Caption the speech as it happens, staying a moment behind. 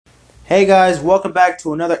Hey guys, welcome back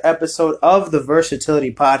to another episode of the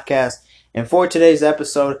Versatility Podcast. And for today's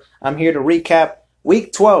episode, I'm here to recap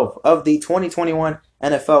Week 12 of the 2021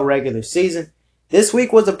 NFL regular season. This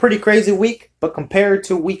week was a pretty crazy week, but compared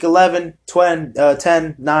to Week 11,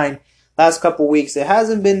 10, 9, last couple weeks, it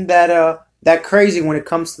hasn't been that crazy when it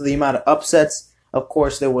comes to the amount of upsets. Of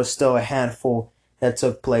course, there was still a handful that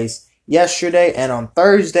took place yesterday and on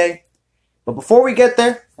Thursday. But before we get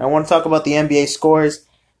there, I want to talk about the NBA scores.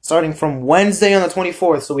 Starting from Wednesday on the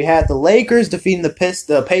 24th, so we had the Lakers defeating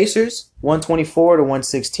the Pacers 124 to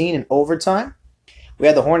 116 in overtime. We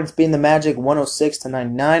had the Hornets beating the Magic 106 to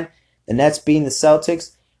 99. The Nets beating the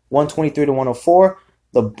Celtics 123 to 104.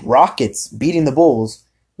 The Rockets beating the Bulls,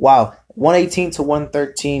 118 to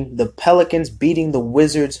 113. The Pelicans beating the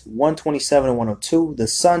Wizards 127 to 102. The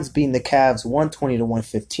Suns beating the Cavs 120 to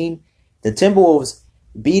 115. The Timberwolves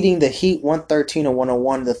beating the Heat 113 to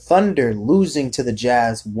 101. The Thunder losing to the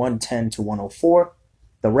Jazz 110 to 104.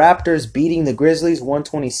 The Raptors beating the Grizzlies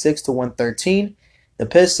 126 to 113. The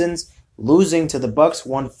Pistons losing to the Bucks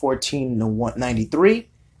 114 to 193.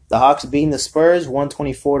 The Hawks beating the Spurs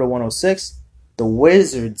 124 to 106. The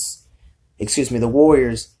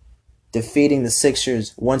Warriors defeating the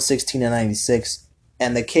Sixers 116 to 96.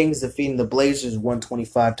 And the Kings defeating the Blazers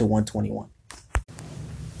 125 to 121.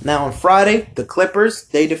 Now on Friday, the Clippers,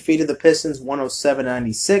 they defeated the Pistons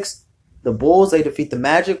 107-96. The Bulls, they defeat the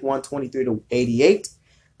Magic 123-88.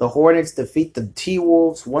 The Hornets defeat the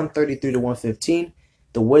T-Wolves 133-115.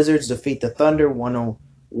 The Wizards defeat the Thunder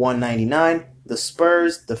 101-99. The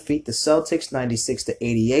Spurs defeat the Celtics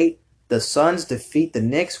 96-88. The Suns defeat the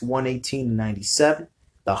Knicks 118-97.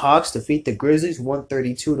 The Hawks defeat the Grizzlies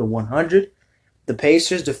 132-100. The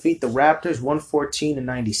Pacers defeat the Raptors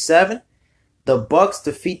 114-97. The Bucks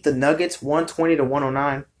defeat the Nuggets 120 to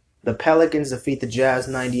 109. The Pelicans defeat the Jazz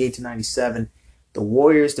 98 to 97. The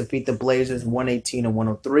Warriors defeat the Blazers 118 to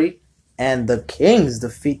 103. And the Kings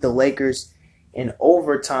defeat the Lakers in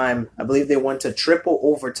overtime. I believe they went to triple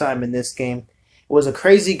overtime in this game. It was a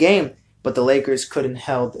crazy game, but the Lakers couldn't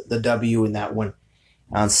hold the W in that one.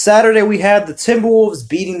 On Saturday, we had the Timberwolves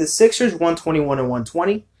beating the Sixers 121 to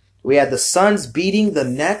 120. We had the Suns beating the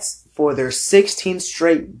Nets for their 16th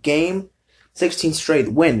straight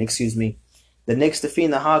win. The Knicks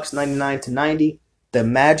defeating the Hawks 99 to 90. The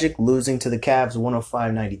Magic losing to the Cavs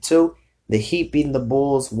 105-92. The Heat beating the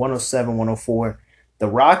Bulls 107-104. The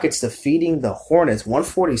Rockets defeating the Hornets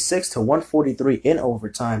 146 to 143 in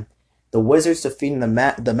overtime. The Wizards defeating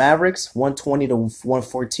the Mavericks 120 to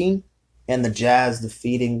 114, and the Jazz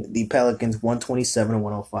defeating the Pelicans 127 to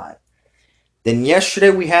 105. Then yesterday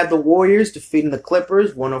we had the Warriors defeating the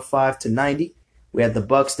Clippers 105 to 90. We had the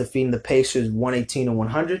Bucks defeating the Pacers 118 to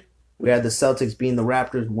 100. We had the Celtics beating the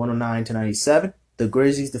Raptors 109 to 97. The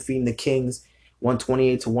Grizzlies defeating the Kings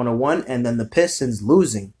 128 to 101, and then the Pistons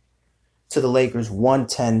losing to the Lakers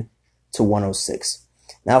 110 to 106.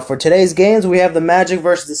 Now for today's games, we have the Magic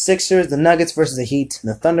versus the Sixers, the Nuggets versus the Heat,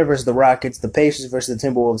 the Thunder versus the Rockets, the Pacers versus the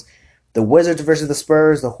Timberwolves, the Wizards versus the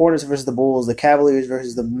Spurs, the Hornets versus the Bulls, the Cavaliers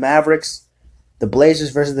versus the Mavericks, the Blazers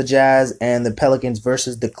versus the Jazz, and the Pelicans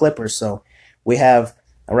versus the Clippers. So we have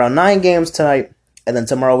around 9 games tonight, and then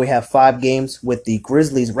tomorrow we have 5 games with the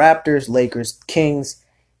Grizzlies, Raptors, Lakers, Kings,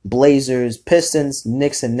 Blazers, Pistons,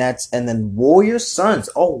 Knicks, and Nets, and then Warriors,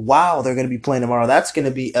 Suns. Oh, wow, they're going to be playing tomorrow. That's going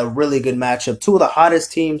to be a really good matchup. 2 of the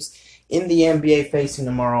hottest teams in the NBA facing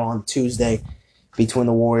tomorrow on Tuesday between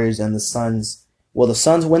the Warriors and the Suns. Will the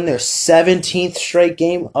Suns win their 17th straight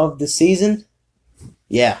game of the season?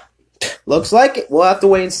 Yeah, looks like it. We'll have to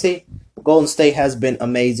wait and see. Golden State has been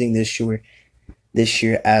amazing this year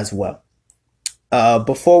as well.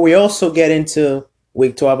 Before we also get into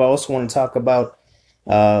Week 12, I also want to talk about,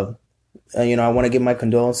 I want to give my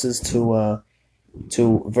condolences to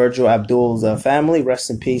Virgil Abloh's family. Rest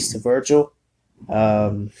in peace to Virgil.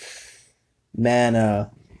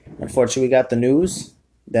 Unfortunately, we got the news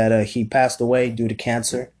that he passed away due to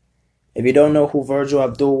cancer. If you don't know who Virgil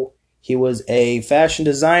Abloh, he was a fashion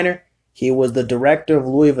designer. He was the director of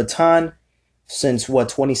Louis Vuitton since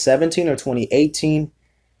 2017 or 2018.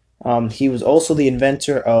 He was also the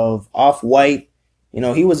inventor of Off-White.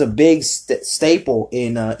 He was a big staple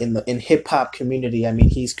in hip hop community. I mean,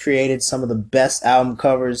 he's created some of the best album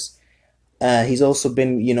covers. He's also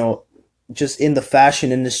been, just in the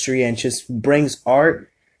fashion industry and just brings art,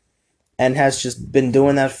 and has just been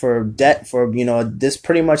doing that for this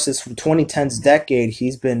 2010s decade.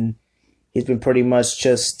 He's been pretty much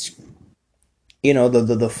just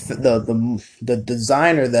the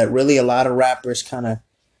designer that really a lot of rappers kind of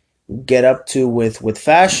get up to with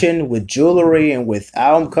fashion, with jewelry, and with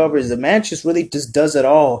album covers. The man just really just does it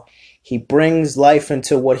all. he brings life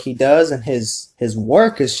into what he does, and his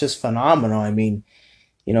work is just phenomenal. I mean,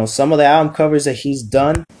 some of the album covers that he's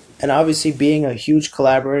done, and obviously being a huge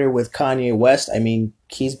collaborator with Kanye West. I mean,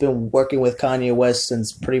 he's been working with Kanye West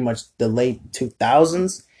since pretty much the late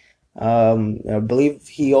 2000s. I believe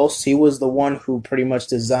he was the one who pretty much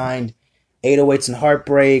designed 808s and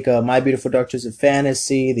Heartbreak, My Beautiful Dark Twisted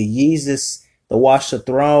Fantasy, the Yeezus, the Watch the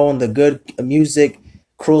Throne, the Good Music,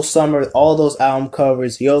 Cruel Summer, all those album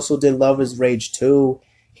covers. He also did Love is Rage 2.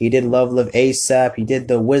 He did Love Live ASAP. He did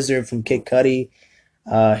The Wizard from Kid Cudi.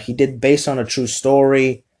 He did Based on a True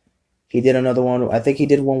Story. He did another one. I think he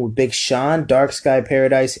did one with Big Sean, Dark Sky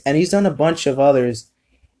Paradise, and he's done a bunch of others.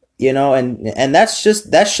 And that's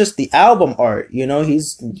just the album art.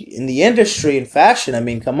 He's in the industry in fashion. I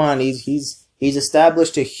mean, come on, he's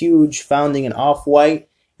established a huge founding in Off-White,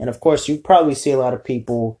 and of course, you probably see a lot of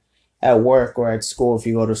people at work or at school if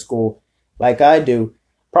you go to school, like I do,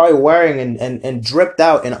 probably wearing and dripped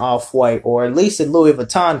out in Off-White, or at least in Louis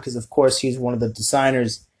Vuitton, because of course he's one of the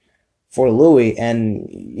designers for Louis, and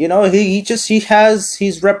he's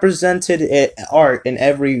represented art in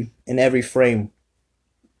every frame,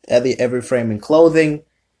 every frame, in clothing,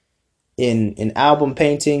 in album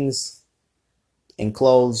paintings, in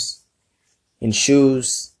clothes, in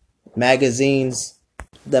shoes, magazines.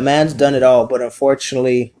 The man's done it all, but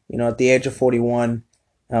unfortunately, at the age of 41,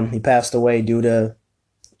 he passed away due to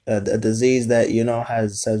a disease that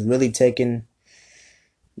has really taken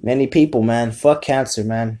many people. Man, fuck cancer,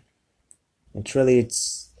 man.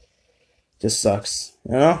 It's just sucks.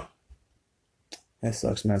 It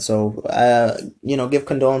sucks, man. So, give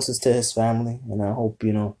condolences to his family, and I hope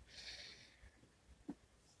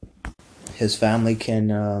his family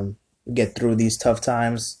can get through these tough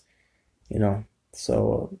times.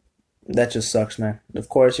 So that just sucks, man. Of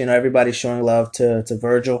course, everybody's showing love to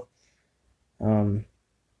Virgil,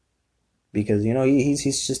 because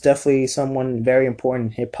he's just definitely someone very important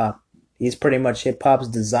in hip hop. He's pretty much hip hop's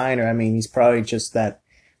designer. I mean, he's probably just the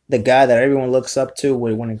guy that everyone looks up to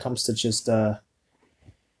when it comes to just when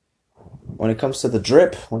it comes to the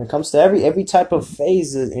drip, when it comes to every type of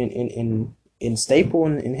phase in staple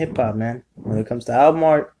in hip hop, man. When it comes to album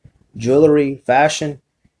art, jewelry, fashion,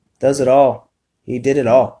 does it all. He did it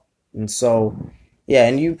all. And so, yeah,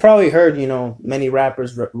 and you probably heard, many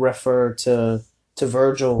rappers refer to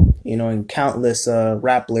Virgil, in countless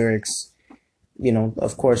rap lyrics,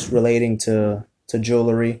 of course relating to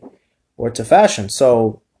jewelry or to fashion.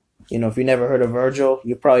 So, if you never heard of Virgil,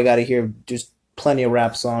 you probably got to hear just plenty of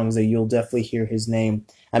rap songs that you'll definitely hear his name.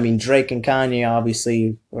 I mean, Drake and Kanye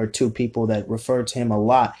obviously are two people that refer to him a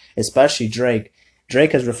lot, especially Drake.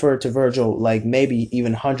 Drake has referred to Virgil like maybe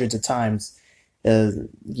even hundreds of times.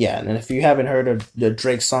 Yeah, and if you haven't heard of the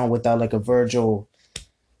Drake song without like a Virgil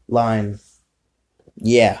line,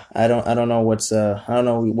 yeah, I don't know I don't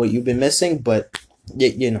know what you've been missing, but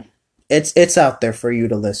it's out there for you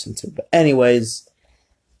to listen to. But anyways,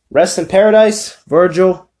 rest in paradise,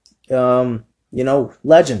 Virgil.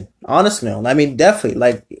 Legend. Honestly, I mean, definitely,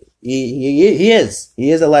 like he is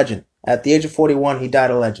a legend. At the age of 41, he died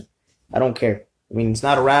a legend. I don't care. I mean, he's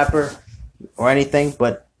not a rapper or anything,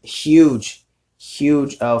 but huge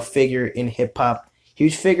figure in hip hop,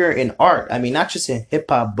 huge figure in art. I mean, not just in hip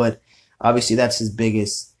hop, but obviously that's his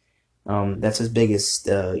biggest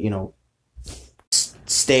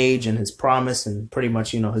stage and his promise, and pretty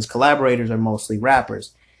much his collaborators are mostly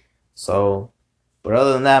rappers. So, but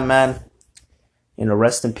other than that, man,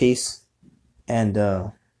 rest in peace, and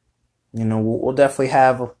we'll definitely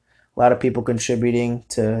have a lot of people contributing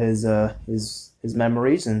to his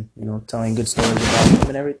memories, and telling good stories about him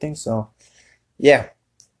and everything. So yeah,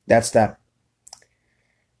 that's that.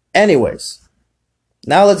 Anyways,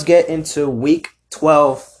 now let's get into week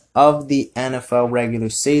 12 of the NFL regular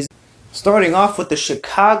season. Starting off with the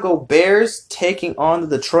Chicago Bears taking on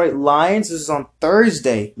the Detroit Lions. This is on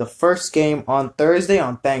Thursday, the first game on Thursday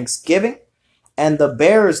on Thanksgiving. And the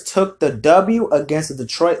Bears took the W against the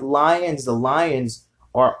Detroit Lions. The Lions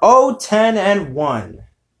are 0-10-1.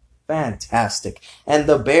 Fantastic. And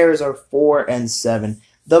the Bears are 4-7.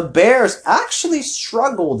 The Bears actually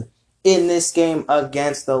struggled in this game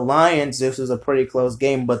against the Lions. This was a pretty close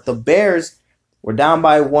game, but the Bears were down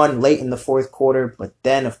by 1 late in the fourth quarter. But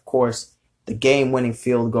then, of course, the game-winning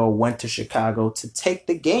field goal went to Chicago to take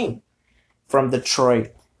the game from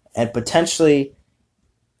Detroit, and potentially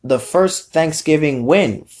the first Thanksgiving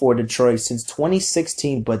win for Detroit since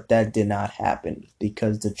 2016, but that did not happen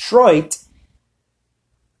because Detroit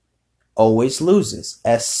always loses,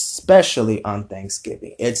 especially on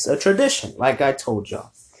Thanksgiving. It's a tradition, like I told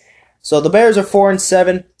y'all. So the Bears are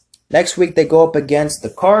 4-7. Next week they go up against the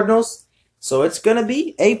Cardinals. So it's going to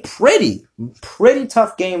be a pretty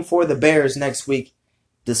tough game for the Bears next week,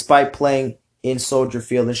 despite playing in Soldier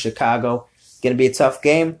Field in Chicago. Going to be a tough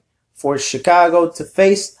game for Chicago to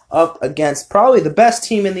face up against probably the best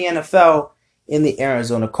team in the NFL in the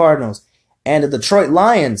Arizona Cardinals. And the Detroit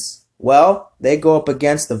Lions, well, they go up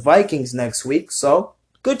against the Vikings next week. So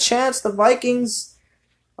good chance the Vikings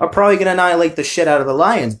are probably going to annihilate the shit out of the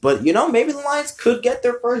Lions. But, maybe the Lions could get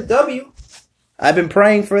their first W. I've been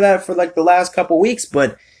praying for that for like the last couple weeks,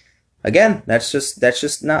 but again, that's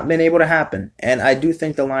just not been able to happen. And I do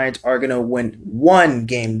think the Lions are going to win one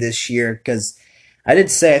game this year, because I did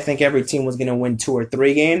say I think every team was going to win 2 or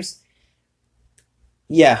 3 games.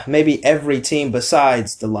 Yeah, maybe every team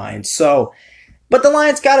besides the Lions. So, but the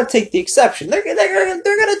Lions got to take the exception. They're going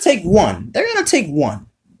to take one. They're going to take one.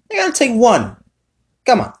 They're going to take one.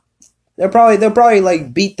 Come on. They'll probably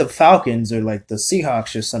like beat the Falcons or like the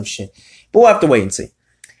Seahawks or some shit. But we'll have to wait and see.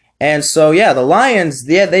 And so, yeah, the Lions,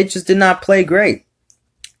 they just did not play great.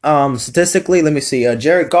 Statistically, let me see.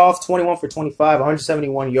 Jared Goff, 21 for 25,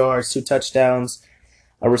 171 yards, 2 touchdowns.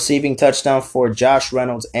 A receiving touchdown for Josh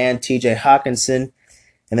Reynolds and TJ Hawkinson.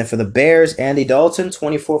 And then for the Bears, Andy Dalton,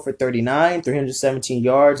 24 for 39, 317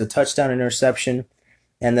 yards, a touchdown interception,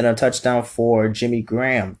 and then a touchdown for Jimmy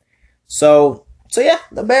Graham. So yeah,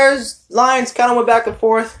 the Bears, Lions kind of went back and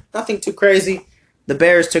forth. Nothing too crazy. The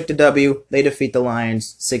Bears took the W. They defeat the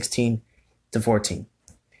Lions 16-14.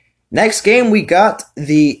 Next game, we got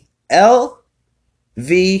the LV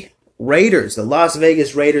Raiders, the Las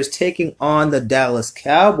Vegas Raiders, taking on the Dallas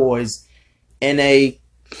Cowboys in a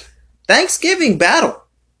Thanksgiving battle.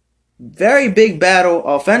 Very big battle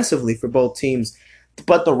offensively for both teams.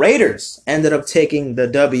 But the Raiders ended up taking the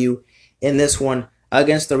W in this one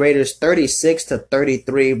against the Raiders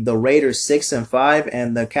 36-33. The Raiders 6-5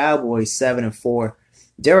 and the Cowboys 7-4.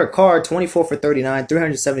 Derek Carr 24 for 39,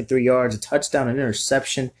 373 yards, a touchdown and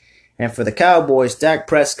interception. And for the Cowboys, Dak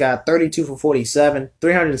Prescott 32 for 47,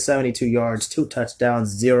 372 yards, 2 touchdowns,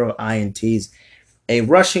 0 INTs. A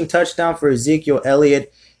rushing touchdown for Ezekiel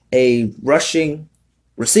Elliott, a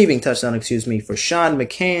receiving touchdown, for Sean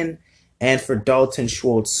McCann and for Dalton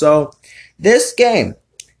Schultz. So this game,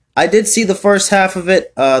 I did see the first half of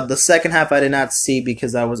it. The second half I did not see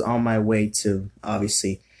because I was on my way to,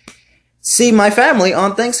 obviously, see my family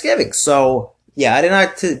on Thanksgiving. So, yeah, I did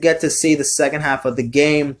not get to see the second half of the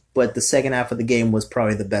game, but the second half of the game was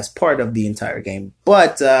probably the best part of the entire game.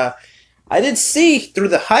 But I did see through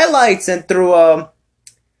the highlights and through,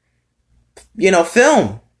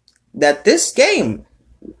 film that this game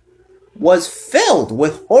was filled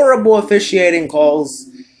with horrible officiating calls.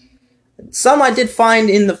 Some I did find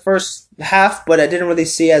in the first half, but I didn't really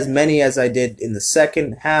see as many as I did in the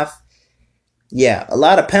second half. Yeah, a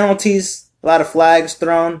lot of penalties, a lot of flags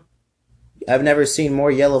thrown. I've never seen more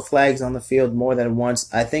yellow flags on the field more than once.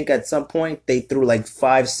 I think at some point they threw like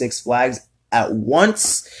 5-6 flags at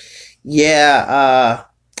once. Yeah,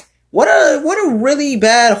 what a really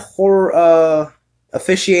bad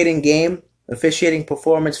officiating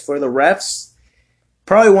performance for the refs.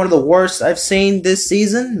 Probably one of the worst I've seen this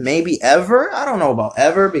season, maybe ever. I don't know about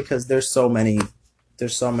ever because there's so many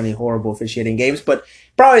horrible officiating games, but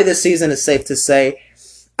probably this season is safe to say.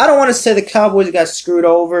 I don't want to say the Cowboys got screwed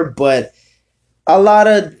over, but a lot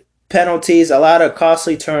of penalties, a lot of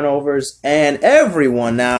costly turnovers, and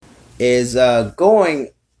everyone now is going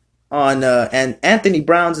on and Anthony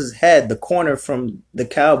Brown's head, the corner from the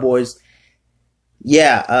Cowboys.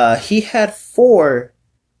 Yeah, he had 4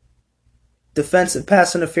 defensive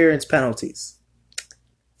pass interference penalties.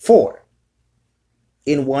 4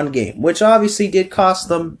 in one game, which obviously did cost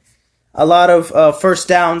them a lot of first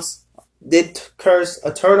downs, did curse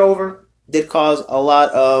a turnover, did cause a lot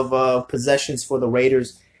of possessions for the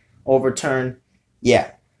Raiders overturned.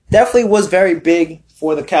 Yeah, definitely was very big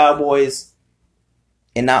for the Cowboys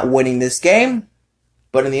in not winning this game.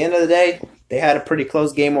 But in the end of the day, they had a pretty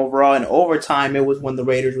close game overall. In overtime, it was when the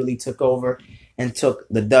Raiders really took over and took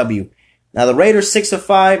the W. Now, the Raiders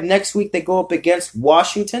 6-5. Next week, they go up against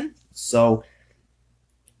Washington. So,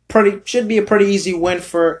 should be a pretty easy win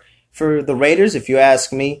for the Raiders, if you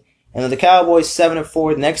ask me. And then the Cowboys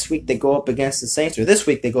 7-4. Next week, they go up against the Saints. Or this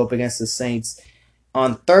week, they go up against the Saints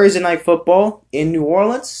on Thursday Night Football in New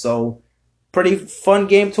Orleans. So, pretty fun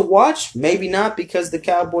game to watch. Maybe not, because the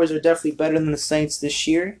Cowboys are definitely better than the Saints this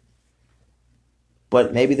year.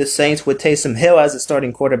 But maybe the Saints with Taysom Hill as a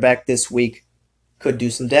starting quarterback this week could do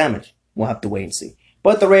some damage. We'll have to wait and see.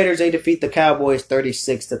 But the Raiders, they defeat the Cowboys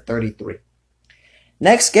 36-33.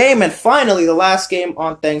 Next game, and finally the last game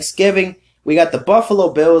on Thanksgiving, we got the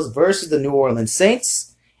Buffalo Bills versus the New Orleans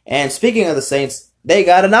Saints. And speaking of the Saints, they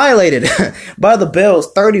got annihilated by the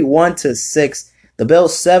Bills, 31-6. The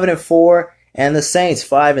Bills 7-4, and the Saints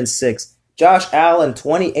 5-6. Josh Allen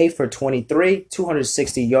 28 for 23,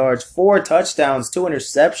 260 yards, 4 touchdowns, 2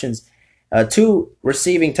 interceptions, 2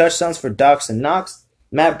 receiving touchdowns for Dawson Knox,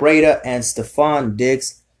 Matt Breida, and Stephon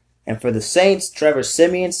Diggs. And for the Saints, Trevor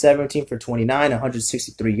Siemian 17 for 29,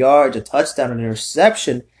 163 yards, a touchdown, an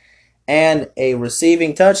interception, and a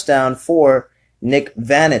receiving touchdown for Nick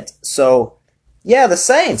Vannett. So, yeah, the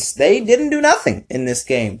Saints, they didn't do nothing in this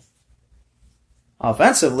game.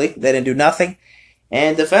 Offensively, they didn't do nothing.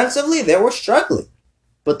 And defensively, they were struggling.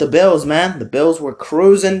 But the Bills, man, the Bills were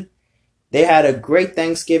cruising. They had a great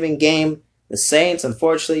Thanksgiving game. The Saints,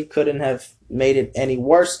 unfortunately, couldn't have made it any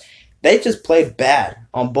worse. They just played bad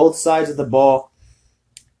on both sides of the ball.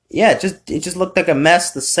 Yeah, it just looked like a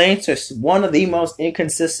mess. The Saints are one of the most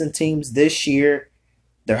inconsistent teams this year.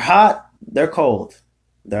 They're hot, they're cold.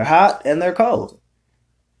 They're hot and they're cold.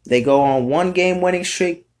 They go on 1-game winning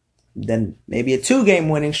streak, then maybe a 2-game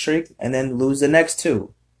winning streak, and then lose the next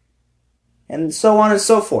 2. And so on and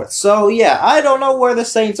so forth. So, yeah, I don't know where the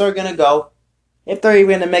Saints are going to go, if they're even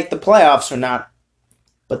going to make the playoffs or not.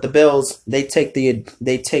 But the Bills, they take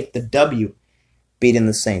the W, beating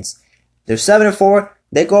the Saints. They're 7-4.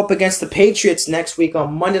 They go up against the Patriots next week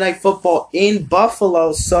on Monday Night Football in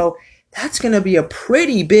Buffalo. So that's going to be a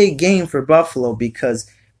pretty big game for Buffalo because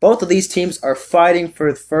both of these teams are fighting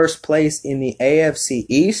for first place in the AFC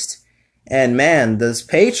East. And man, those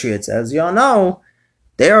Patriots, as y'all know,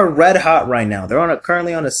 they are red hot right now. They're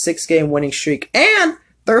currently on a 6-game winning streak, and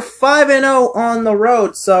they're 5-0 on the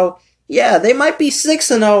road. So yeah, they might be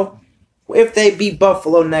 6-0 if they beat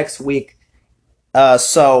Buffalo next week.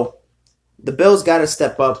 So the Bills got to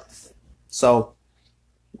step up. So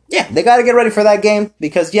yeah, they got to get ready for that game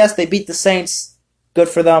because yes, they beat the Saints. Good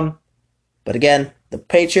for them. But again, the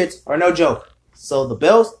Patriots are no joke. So the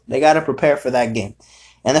Bills, they got to prepare for that game.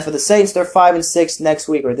 And then for the Saints, they're 5-6 next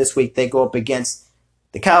week or this week. They go up against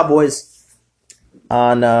the Cowboys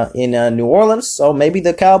in New Orleans. So maybe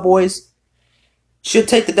the Cowboys should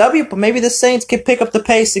take the W, but maybe the Saints can pick up the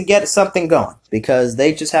pace and get something going because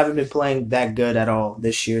they just haven't been playing that good at all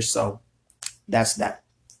this year. So that's that.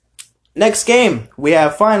 Next game, we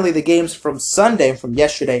have finally the games from Sunday, from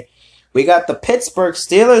yesterday. We got the Pittsburgh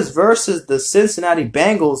Steelers versus the Cincinnati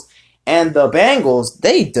Bengals. And the Bengals,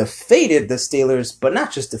 they defeated the Steelers, but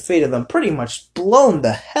not just defeated them, pretty much blown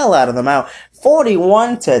the hell out of them out.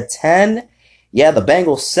 41-10. Yeah, the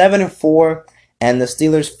Bengals 7-4, and the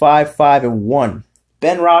Steelers 5-1.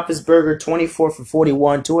 Ben Roethlisberger 24 for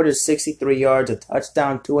 41, 263 yards, a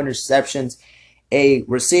touchdown, 2 interceptions, a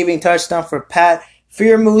receiving touchdown for Pat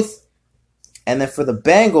Freiermuth. And then for the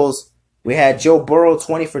Bengals, we had Joe Burrow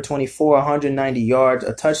 20 for 24, 190 yards,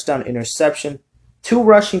 a touchdown, interception. 2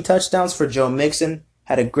 rushing touchdowns for Joe Mixon.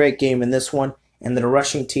 Had a great game in this one. And then a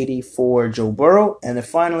rushing TD for Joe Burrow. And then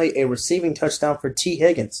finally a receiving touchdown for T.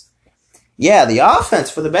 Higgins. Yeah, the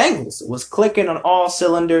offense for the Bengals was clicking on all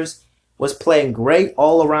cylinders. Was playing great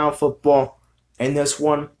all-around football in this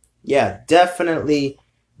one. Yeah, definitely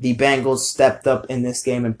the Bengals stepped up in this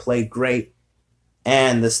game and played great.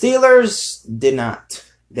 And the Steelers did not.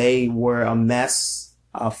 They were a mess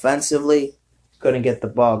offensively. Couldn't get the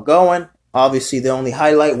ball going. Obviously, the only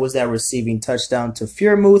highlight was that receiving touchdown to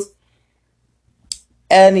Freiermuth.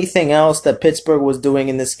 Anything else that Pittsburgh was doing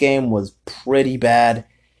in this game was pretty bad.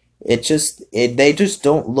 They just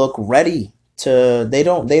don't look ready to. They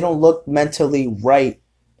don't look mentally right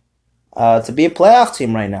to be a playoff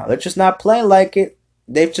team right now. They're just not playing like it.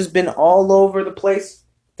 They've just been all over the place.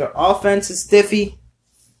 Their offense is stiffy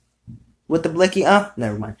with the blicky.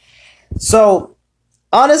 Never mind. So.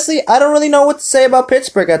 Honestly, I don't really know what to say about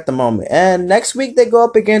Pittsburgh at the moment. And next week they go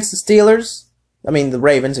up against the Steelers. The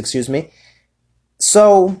Ravens, excuse me.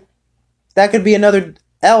 So, that could be another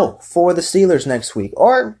L for the Steelers next week.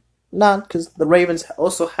 Or not, because the Ravens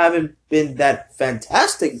also haven't been that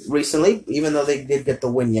fantastic recently, even though they did get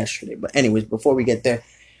the win yesterday. But anyways, before we get there.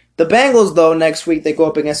 The Bengals, though, next week they go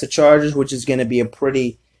up against the Chargers, which is going to be a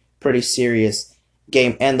pretty serious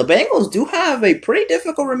game. And the Bengals do have a pretty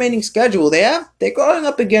difficult remaining schedule. They're going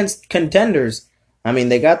up against contenders.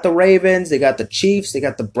 They got the Ravens, they got the Chiefs, they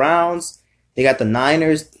got the Browns, they got the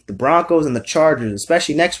Niners, the Broncos, and the Chargers.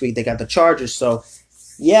 Especially next week, they got the Chargers. So,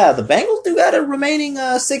 yeah, the Bengals do got a remaining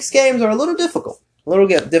 6 games are a little difficult.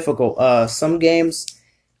 Some games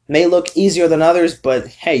may look easier than others, but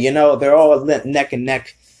hey, they're all neck and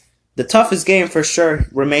neck. The toughest game for sure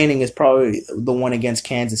remaining is probably the one against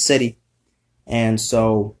Kansas City. And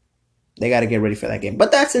so they got to get ready for that game.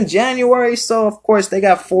 But that's in January, so of course they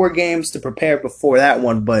got 4 games to prepare before that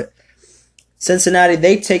one. But Cincinnati,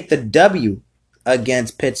 they take the W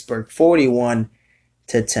against Pittsburgh, 41-10.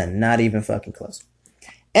 Not even fucking close.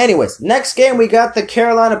 Anyways, next game we got the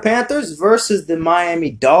Carolina Panthers versus the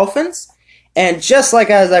Miami Dolphins. And just like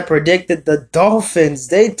as I predicted, the Dolphins,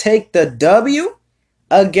 they take the W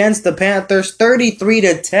against the Panthers,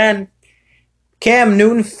 33-10. Cam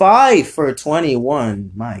Newton, 5 for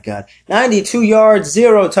 21. My God. 92 yards,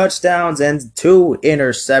 0 touchdowns, and 2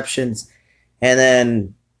 interceptions. And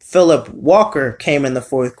then Philip Walker came in the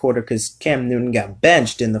fourth quarter because Cam Newton got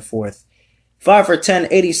benched in the fourth. 5 for 10,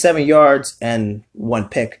 87 yards, and 1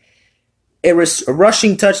 pick. A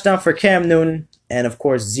rushing touchdown for Cam Newton, and of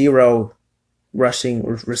course 0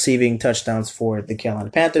 receiving touchdowns for the Carolina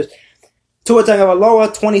Panthers. Tua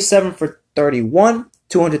Tagovailoa, 27 for 31.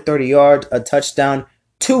 230 yards, a touchdown,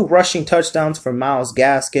 2 rushing touchdowns for Myles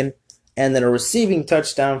Gaskin, and then a receiving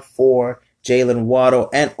touchdown for Jalen Waddle,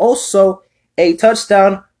 and also a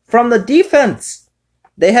touchdown from the defense.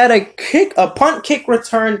 They had a punt kick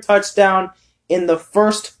return touchdown in the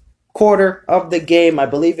first quarter of the game. I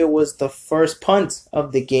believe it was the first punt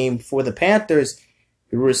of the game for the Panthers,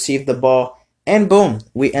 who received the ball, and boom,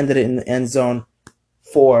 we ended it in the end zone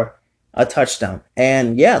for a touchdown.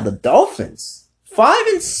 And yeah, the Dolphins,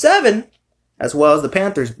 5-7, as well as the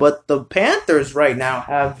Panthers. But the Panthers right now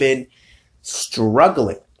have been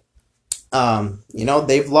struggling.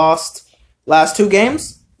 They've lost last 2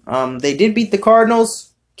 games. They did beat the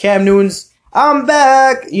Cardinals. Cam Newton's "I'm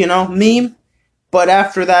back," meme. But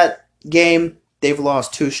after that game, they've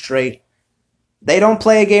lost 2 straight. They don't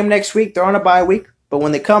play a game next week. They're on a bye week. But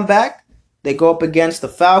when they come back, they go up against the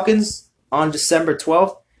Falcons on December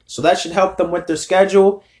 12th. So that should help them with their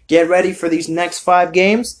schedule. Get ready for these next 5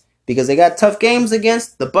 games because they got tough games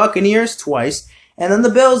against the Buccaneers twice, and then the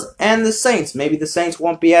Bills and the Saints. Maybe the Saints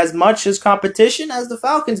won't be as much as competition as the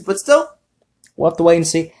Falcons, but still, we'll have to wait and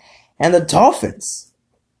see. And the Dolphins,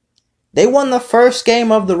 they won the first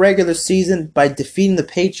game of the regular season by defeating the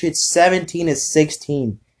Patriots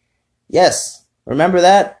 17-16. Yes, remember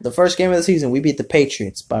that? The first game of the season, we beat the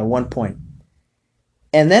Patriots by 1 point.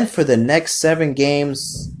 And then for the next 7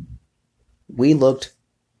 games, we looked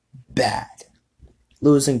bad.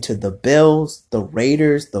 Losing to the Bills, the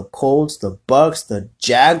Raiders, the Colts, the Bucks, the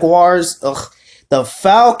Jaguars, the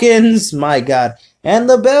Falcons, my God, and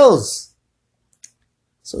the Bills.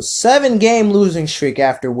 So 7-game losing streak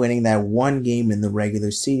after winning that 1 game in the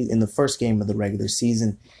regular season, in the first game of the regular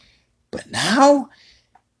season. But now,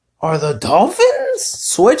 are the Dolphins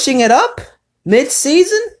switching it up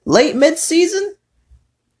mid-season, late mid-season?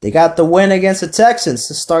 They got the win against the Texans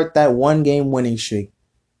to start that 1-game winning streak.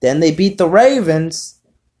 Then they beat the Ravens,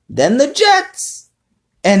 then the Jets,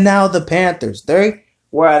 and now the Panthers. They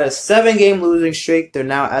were at a 7-game losing streak. They're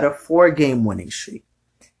now at a 4-game winning streak.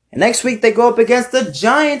 And next week they go up against the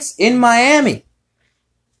Giants in Miami.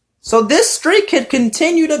 So this streak could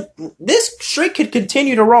continue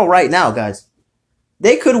to roll right now, guys.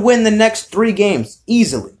 They could win the next 3 games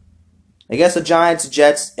easily against the Giants,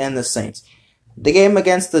 Jets, and the Saints. The game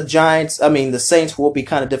against the Saints will be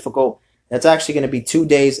kind of difficult. That's actually going to be 2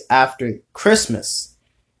 days after Christmas.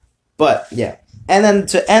 But, yeah. And then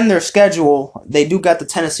to end their schedule, they do got the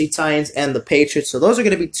Tennessee Titans and the Patriots. So those are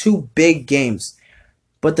going to be 2 big games.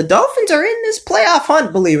 But the Dolphins are in this playoff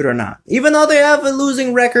hunt, believe it or not. Even though they have a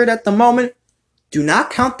losing record at the moment, do not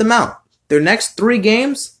count them out. Their next 3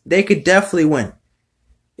 games, they could definitely win.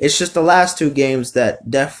 It's just the last 2 games that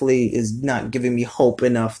definitely is not giving me hope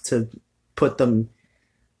enough to put them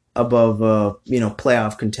above,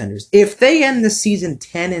 playoff contenders. If they end the season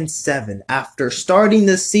 10-7 after starting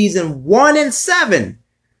the season 1-7,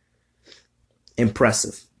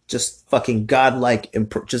 impressive. Just fucking godlike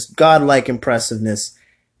impressiveness.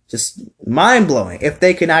 Just mind-blowing if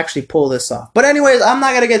they can actually pull this off. But anyways, I'm not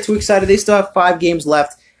going to get too excited. They still have 5 games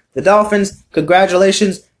left. The Dolphins,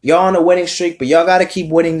 congratulations. Y'all on a winning streak, but y'all got to keep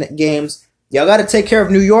winning the games. Y'all got to take care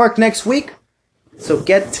of New York next week. So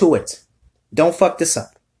get to it. Don't fuck this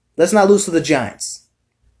up. Let's not lose to the Giants.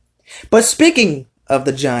 But speaking of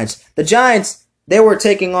the Giants, they were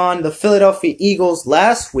taking on the Philadelphia Eagles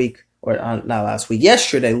yesterday.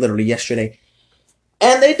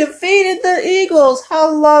 And they defeated the Eagles.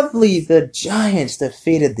 How lovely. The Giants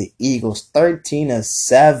defeated the Eagles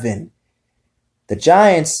 13-7. The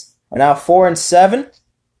Giants are now 4-7,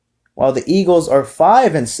 while the Eagles are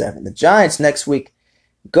 5-7. The Giants next week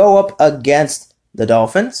go up against the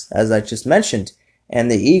Dolphins, as I just mentioned. And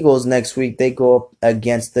the Eagles next week, they go up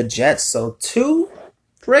against the Jets. So 2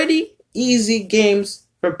 pretty easy games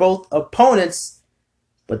for both opponents.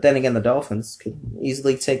 But then again, the Dolphins could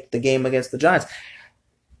easily take the game against the Giants.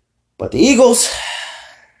 But the Eagles,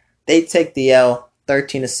 they take the L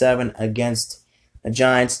 13-7 against the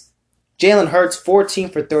Giants. Jalen Hurts, 14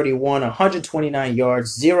 for 31, 129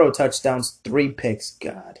 yards, 0 touchdowns, 3 picks.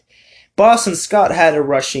 God. Boston Scott had a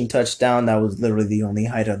rushing touchdown. That was literally the only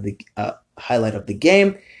highlight of the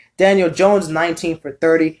game. Daniel Jones, 19 for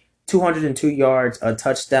 30, 202 yards, a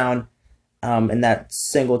touchdown. And that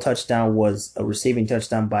single touchdown was a receiving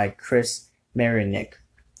touchdown by Chris Marinick.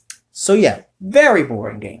 So yeah, very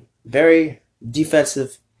boring game. Very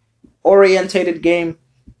defensive orientated game.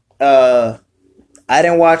 I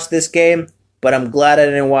didn't watch this game, but I'm glad I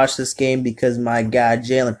didn't watch this game because my guy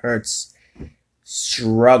Jalen Hurts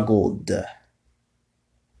struggled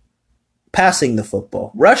passing the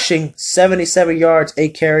football. Rushing 77 yards,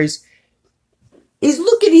 8 carries. He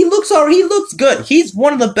looks good. He's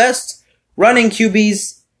one of the best running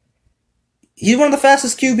QBs. He's one of the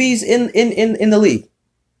fastest QBs in the league.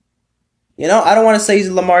 You know, I don't want to say he's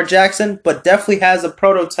Lamar Jackson, but definitely has a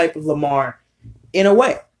prototype of Lamar in a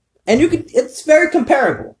way. And it's very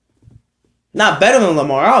comparable. Not better than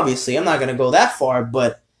Lamar, obviously. I'm not going to go that far,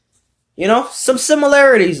 but you know, some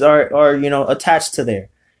similarities are attached to there.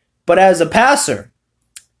 But as a passer,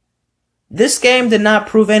 this game did not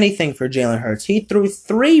prove anything for Jalen Hurts. He threw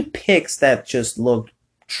 3 picks that just looked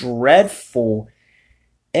dreadful.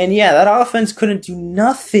 And yeah, that offense couldn't do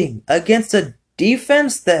nothing against a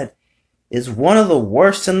defense that is one of the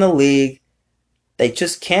worst in the league. They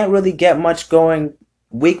just can't really get much going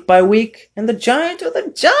week by week. And the Giants are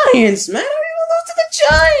the Giants, man. How are you going to lose to the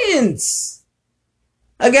Giants?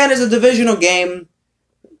 Again, it's a divisional game.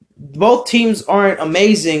 Both teams aren't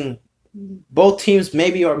amazing. Both teams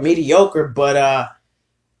maybe are mediocre, but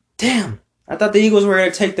damn. I thought the Eagles were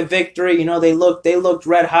going to take the victory. You know, they looked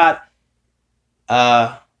red hot.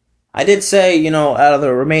 I did say, you know, out of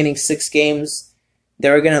the remaining 6 games, they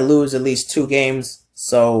were going to lose at least 2 games.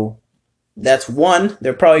 So that's 1.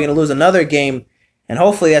 They're probably going to lose another game, and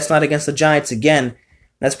hopefully that's not against the Giants again.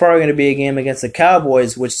 That's probably going to be a game against the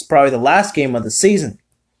Cowboys, which is probably the last game of the season.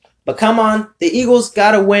 But come on, the Eagles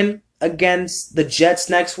got to win against the Jets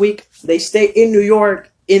next week. They stay in New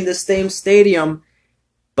York in the same stadium,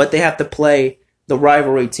 but they have to play the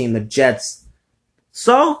rivalry team, the Jets.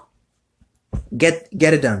 So, get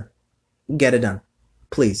it done. Get it done.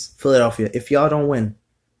 Please, Philadelphia, if y'all don't win,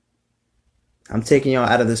 I'm taking y'all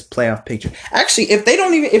out of this playoff picture. Actually, if they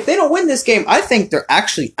don't win this game, I think they're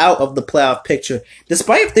actually out of the playoff picture,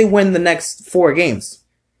 despite if they win the next 4 games.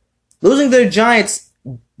 Losing to the Giants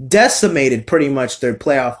decimated pretty much their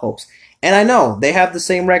playoff hopes. And I know they have the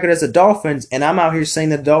same record as the Dolphins, and I'm out here saying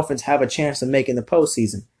the Dolphins have a chance of making the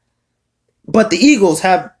postseason. But the Eagles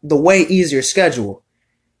have the way easier schedule.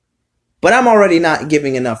 But I'm already not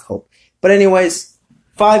giving enough hope. But anyways,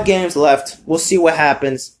 5 games left. We'll see what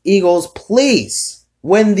happens. Eagles, please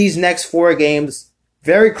win these next 4 games.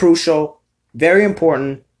 Very crucial. Very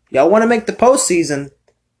important. Y'all want to make the postseason.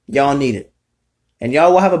 Y'all need it. And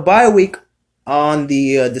y'all will have a bye week on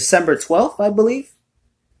the December 12th, I believe.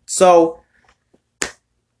 So,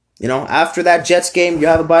 you know, after that Jets game, you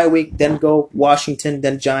have a bye week. Then go Washington,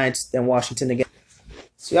 then Giants, then Washington again.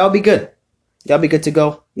 So y'all be good. Y'all be good to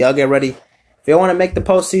go. Y'all get ready. If y'all want to make the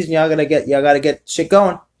postseason, y'all gotta get shit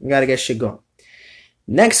going. You gotta get shit going.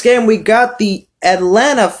 Next game, we got the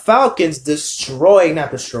Atlanta Falcons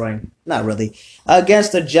not really,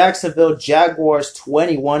 against the Jacksonville Jaguars,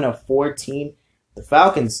 21-14. The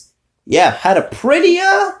Falcons, yeah, had a pretty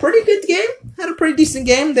good game. Had a pretty decent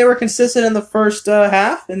game. They were consistent in the first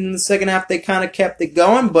half, and in the second half they kind of kept it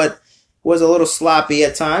going, but was a little sloppy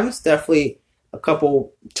at times. Definitely a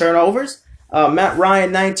couple turnovers. Matt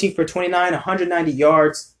Ryan, 19 for 29, 190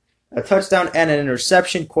 yards, a touchdown and an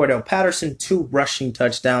interception. Cordell Patterson, 2 rushing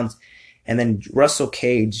touchdowns. And then Russell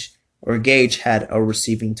Gage had a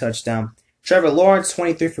receiving touchdown. Trevor Lawrence,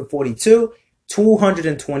 23 for 42,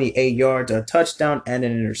 228 yards, a touchdown and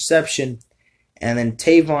an interception. And then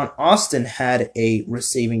Tavon Austin had a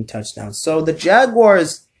receiving touchdown. So the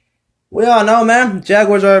Jaguars, we all know, man,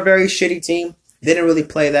 Jaguars are a very shitty team. They didn't really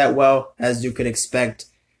play that well, as you could expect.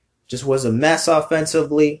 Just was a mess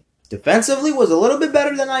offensively. Defensively was a little bit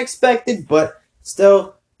better than I expected, but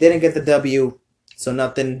still didn't get the W. So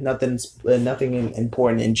nothing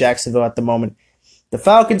important in Jacksonville at the moment. The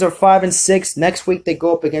Falcons are 5-6. Next week they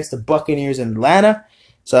go up against the Buccaneers in Atlanta.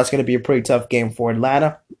 So that's going to be a pretty tough game for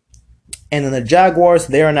Atlanta. And then the Jaguars,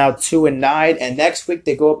 they are now 2-9. And next week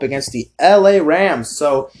they go up against the LA Rams.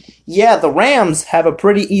 So yeah, the Rams have a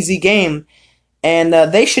pretty easy game. And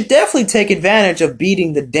they should definitely take advantage of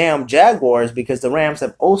beating the damn Jaguars, because the Rams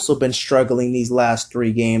have also been struggling these last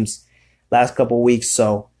 3 games, last couple weeks.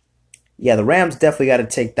 So, yeah, the Rams definitely got to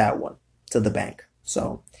take that one to the bank.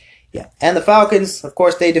 So, yeah. And the Falcons, of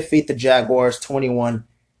course, they defeat the Jaguars 21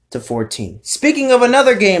 to 14. Speaking of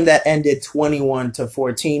another game that ended 21 to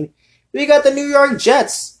 14, we got the New York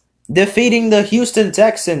Jets defeating the Houston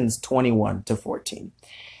Texans 21 to 14.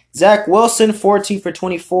 Zach Wilson, 14 for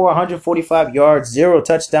 24, 145 yards, 0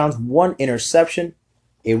 touchdowns, 1 interception.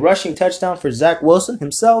 A rushing touchdown for Zach Wilson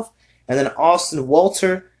himself. And then Austin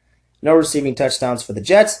Walter, no receiving touchdowns for the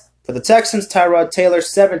Jets. For the Texans, Tyrod Taylor,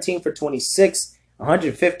 17 for 26,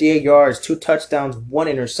 158 yards, 2 touchdowns, 1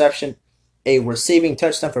 interception. A receiving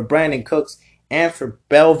touchdown for Brandon Cooks and for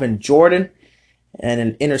Belvin Jordan. And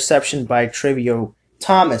an interception by Trevio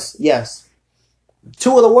Thomas. Yes.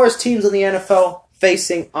 Two of the worst teams in the NFL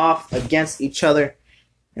facing off against each other.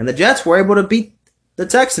 And the Jets were able to beat the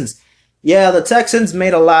Texans. Yeah, the Texans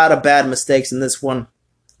made a lot of bad mistakes in this one.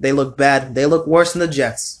 They look bad. They look worse than the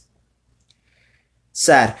Jets.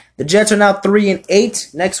 Sad. The Jets are now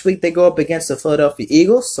 3-8. Next week they go up against the Philadelphia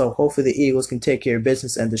Eagles. So hopefully the Eagles can take care of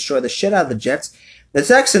business and destroy the shit out of the Jets. The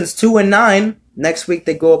Texans 2-9. Next week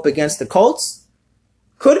they go up against the Colts.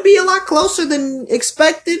 Could be a lot closer than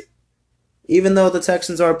expected. Even though the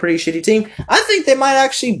Texans are a pretty shitty team, I think they might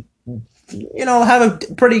actually, have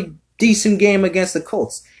a pretty decent game against the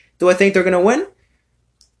Colts. Do I think they're going to win?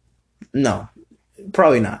 No,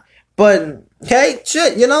 probably not. But, hey,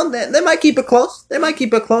 shit, they might keep it close. They might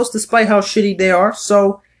keep it close despite how shitty they are.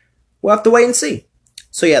 So, we'll have to wait and see.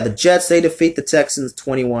 So, yeah, the Jets, they defeat the Texans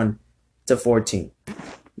 21 to 14.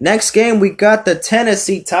 Next game, we got the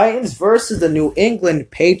Tennessee Titans versus the New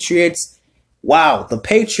England Patriots. Wow, the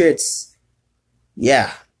Patriots...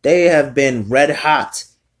 yeah, they have been red hot.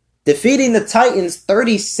 Defeating the Titans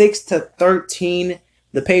 36 to 13.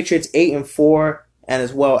 The Patriots 8-4, and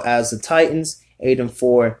as well as the Titans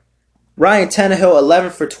 8-4. Ryan Tannehill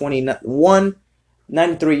 11 for 21,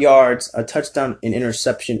 93 yards, a touchdown, an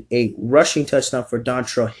interception, a rushing touchdown for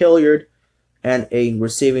Dontrell Hilliard, and a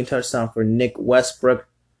receiving touchdown for Nick Westbrook.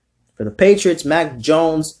 For the Patriots, Mac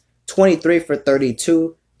Jones 23 for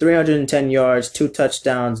 32. 310 yards, 2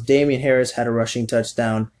 touchdowns. Damian Harris had a rushing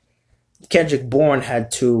touchdown. Kendrick Bourne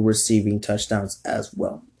had 2 receiving touchdowns as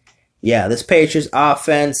well. Yeah, this Patriots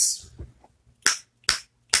offense,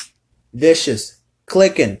 vicious,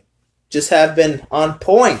 clicking, just have been on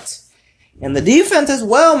point. And the defense as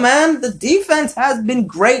well, man. The defense has been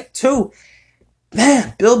great too.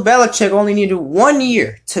 Man, Bill Belichick only needed 1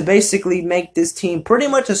 year to basically make this team pretty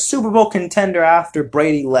much a Super Bowl contender after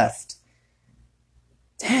Brady left.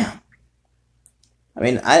 Damn. I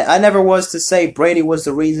mean, I never was to say Brady was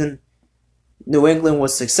the reason New England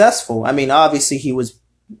was successful. I mean, obviously he was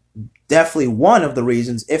definitely one of the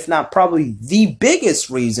reasons, if not probably the biggest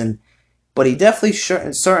reason, but he definitely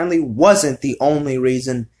certainly wasn't the only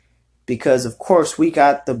reason, because of course we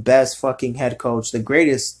got the best fucking head coach, the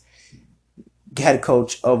greatest head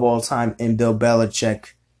coach of all time in Bill Belichick.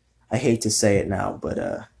 I hate to say it now,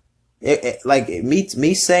 but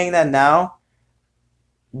me saying that now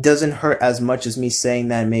doesn't hurt as much as me saying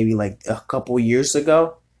that maybe like a couple years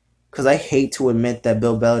ago, because I hate to admit that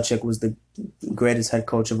Bill Belichick was the greatest head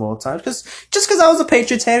coach of all time, just because I was a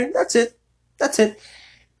Patriots hater. That's it.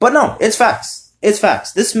 But no, it's facts.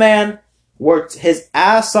 This man worked his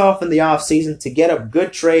ass off in the offseason to get up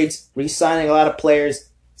good trades, re-signing a lot of players,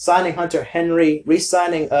 signing Hunter Henry,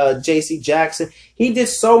 re-signing J.C. Jackson. He did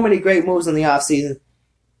so many great moves in the offseason,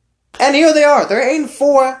 and here they are. They're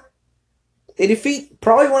 8-4. They defeat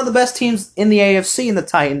probably one of the best teams in the AFC in the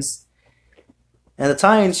Titans. And the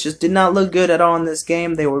Titans just did not look good at all in this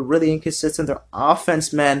game. They were really inconsistent. Their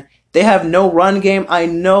offense, man, they have no run game. I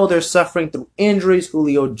know they're suffering through injuries.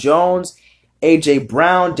 Julio Jones, A.J.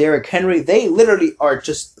 Brown, Derrick Henry. They literally are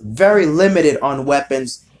just very limited on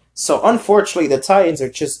weapons. So, unfortunately, the Titans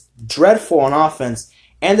are just dreadful on offense.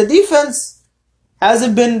 And the defense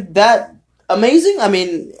hasn't been that amazing. I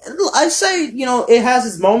mean, I'd say, it has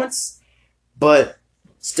its moments, but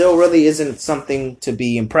still really isn't something to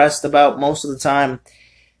be impressed about most of the time.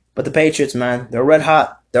 But the Patriots, man, they're red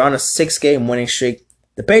hot. They're on a 6-game winning streak.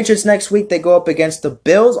 The Patriots next week, they go up against the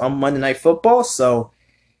Bills on Monday Night Football. So,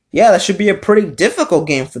 yeah, that should be a pretty difficult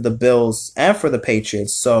game for the Bills and for the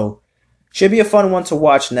Patriots. So, should be a fun one to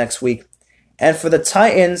watch next week. And for the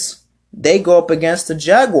Titans, they go up against the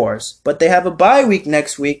Jaguars. But they have a bye week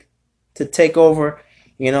next week to take over,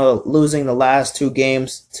 losing the last 2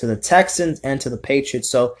 games to the Texans and to the Patriots.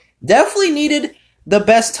 So definitely needed the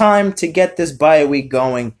best time to get this bye week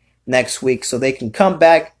going next week so they can come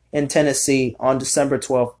back in Tennessee on December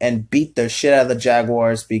 12th and beat the shit out of the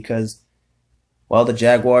Jaguars, because, well, the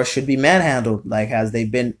Jaguars should be manhandled as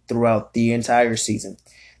they've been throughout the entire season.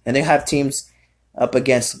 And they have teams got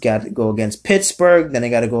to go against Pittsburgh, then they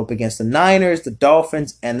got to go up against the Niners, the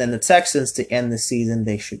Dolphins, and then the Texans to end the season.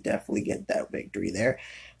 They should definitely get that victory there.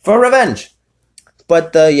 for revenge.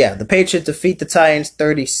 But yeah, the Patriots defeat the Titans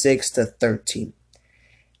 36-13.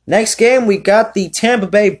 Next game, we got the Tampa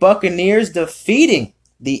Bay Buccaneers defeating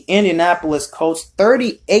the Indianapolis Colts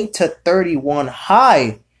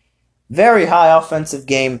 38-31. Very high offensive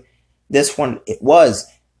game. This one it was.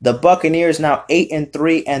 The Buccaneers now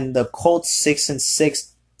 8-3 and the Colts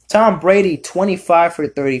 6-6. Tom Brady 25 for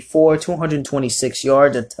 34, 226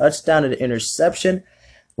 yards, a touchdown and an interception.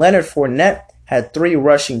 Leonard Fournette had 3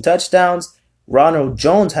 rushing touchdowns. Ronald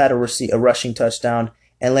Jones had a rushing touchdown,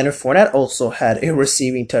 and Leonard Fournette also had a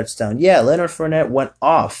receiving touchdown. Yeah, Leonard Fournette went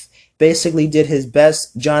off. Basically did his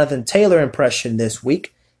best Jonathan Taylor impression this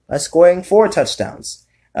week by scoring 4 touchdowns.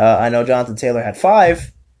 I know Jonathan Taylor had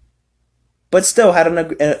 5, but still had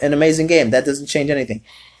an amazing game. That doesn't change anything.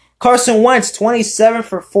 Carson Wentz, 27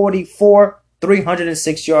 for 44,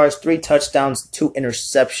 306 yards, 3 touchdowns, 2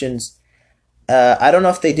 interceptions. I don't know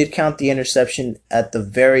if they did count the interception at the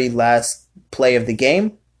very last play of the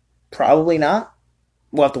game. Probably not.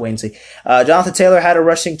 We'll have to wait and see. Jonathan Taylor had a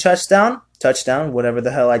rushing touchdown, whatever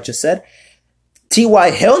the hell I just said.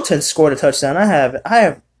 T.Y. Hilton scored a touchdown.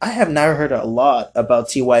 I have never heard a lot about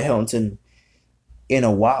T.Y. Hilton in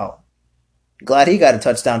a while. Glad he got a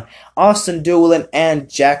touchdown. Austin Doolin and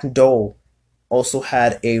Jack Dole also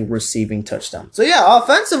had a receiving touchdown. So yeah,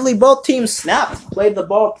 offensively, both teams snapped, played the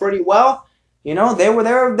ball pretty well. You know, they were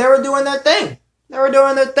doing their thing.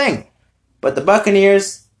 But the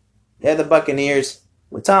Buccaneers, they're the Buccaneers.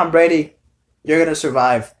 With Tom Brady, you're going to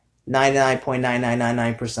survive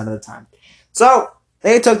 99.9999% of the time. So,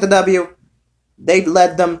 they took the W. They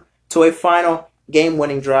led them to a final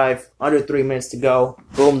game-winning drive. Under 3 minutes to go.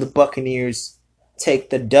 Boom, the Buccaneers take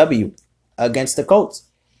the W against the Colts.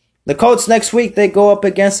 The Colts next week, they go up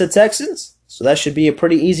against the Texans. So, that should be a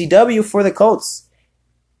pretty easy W for the Colts.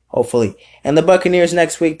 Hopefully. And the Buccaneers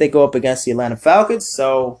next week, they go up against the Atlanta Falcons.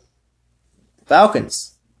 So, Falcons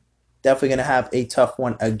definitely going to have a tough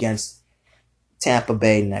one against Tampa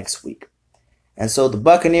Bay next week. And so the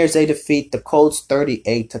Buccaneers, they defeat the Colts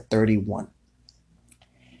 38-31.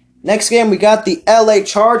 Next game, we got the LA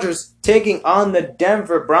Chargers taking on the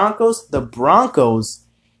Denver Broncos. The Broncos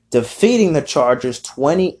defeating the Chargers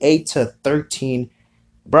 28-13.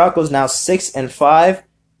 Broncos now 6-5,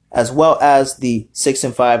 as well as the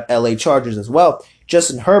 6-5 LA Chargers as well.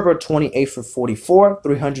 Justin Herbert, 28 for 44,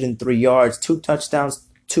 303 yards, 2 touchdowns,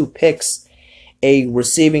 2 picks, a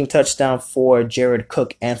receiving touchdown for Jared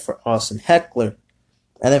Cook and for Austin Heckler.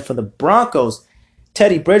 And then for the Broncos,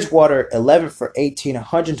 Teddy Bridgewater, 11 for 18,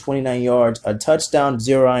 129 yards, a touchdown,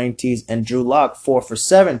 0 INTs, and Drew Lock, 4 for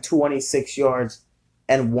 7, 226 yards,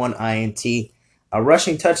 and 1 INT. A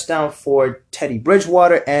rushing touchdown for Teddy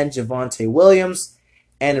Bridgewater and Javonte Williams,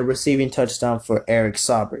 and a receiving touchdown for Eric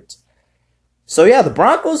Saubert. So yeah, the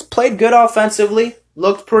Broncos played good offensively,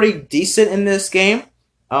 looked pretty decent in this game.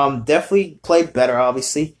 Definitely played better,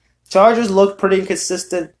 obviously. Chargers looked pretty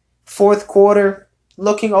inconsistent. Fourth quarter,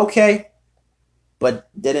 looking okay, but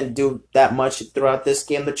didn't do that much throughout this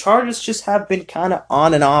game. The Chargers just have been kind of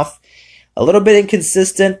on and off, a little bit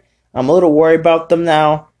inconsistent. I'm a little worried about them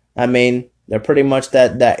now. I mean, they're pretty much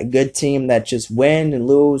that good team that just win and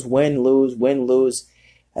lose, win, lose, win, lose.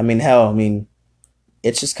 I mean, hell,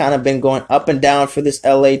 it's just kind of been going up and down for this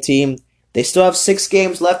LA team. They still have 6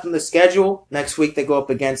 games left on the schedule. Next week, they go up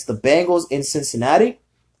against the Bengals in Cincinnati,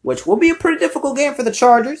 which will be a pretty difficult game for the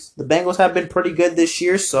Chargers. The Bengals have been pretty good this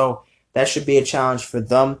year, so that should be a challenge for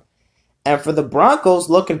them. And for the Broncos,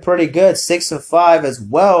 looking pretty good, 6-5 as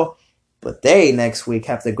well. But they, next week,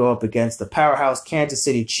 have to go up against the powerhouse Kansas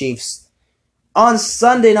City Chiefs on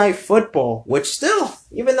Sunday Night Football, which still,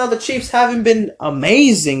 even though the Chiefs haven't been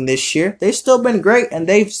amazing this year, they've still been great, and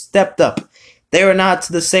they've stepped up. They are not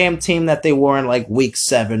the same team that they were in like week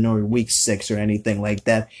 7 or week 6 or anything like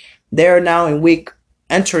that. They are now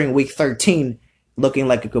entering week 13, looking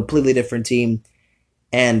like a completely different team.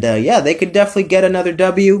 And yeah, they could definitely get another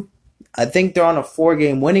W. I think they're on a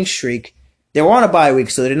 4-game winning streak. They were on a bye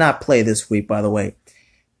week, so they did not play this week, by the way.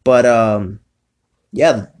 But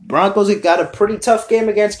yeah, the Broncos got a pretty tough game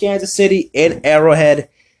against Kansas City in Arrowhead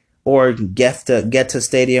or Get to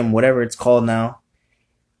Stadium, whatever it's called now.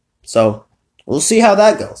 So we'll see how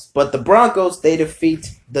that goes. But the Broncos, they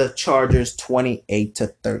defeat the Chargers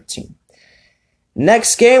 28-13.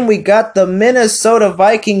 Next game, we got the Minnesota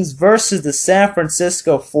Vikings versus the San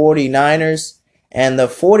Francisco 49ers. And the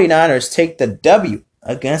 49ers take the W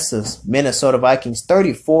against the Minnesota Vikings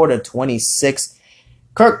 34-26.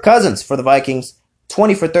 Kirk Cousins for the Vikings,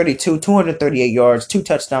 20 for 32, 238 yards, 2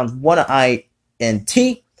 touchdowns, 1 INT.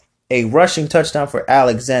 A rushing touchdown for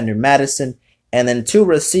Alexander Madison And then 2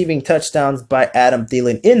 receiving touchdowns by Adam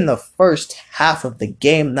Thielen in the first half of the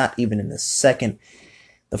game, not even in the second.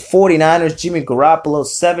 The 49ers, Jimmy Garoppolo,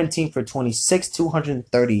 17 for 26,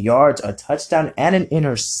 230 yards, a touchdown, and an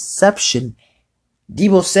interception.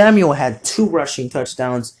 Deebo Samuel had 2 rushing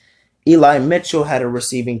touchdowns. Eli Mitchell had a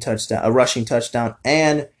rushing touchdown,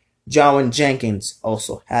 and Jawin Jenkins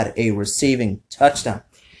also had a receiving touchdown.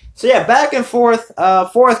 So yeah, back and forth.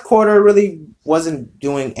 Fourth quarter really wasn't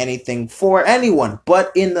doing anything for anyone.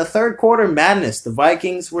 But in the third quarter, madness. The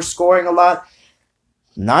Vikings were scoring a lot.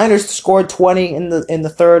 Niners scored 20 in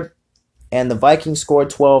the third, and the Vikings scored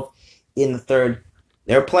 12 in the third.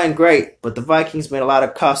 They were playing great, but the Vikings made a lot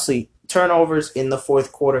of costly turnovers in the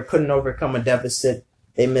fourth quarter. Couldn't overcome a deficit.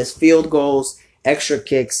 They missed field goals, extra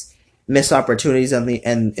kicks, missed opportunities in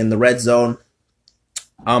the red zone.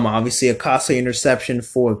 Obviously a costly interception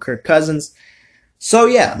for Kirk Cousins. So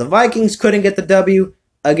yeah, the Vikings couldn't get the W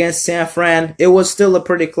against San Fran. It was still a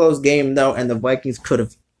pretty close game though, and the Vikings could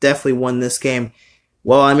have definitely won this game.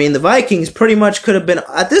 Well, I mean, the Vikings pretty much could have been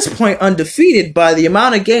at this point undefeated by the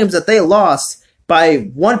amount of games that they lost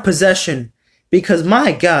by 1 possession. Because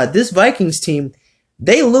my God, this Vikings team,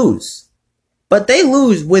 they lose. But they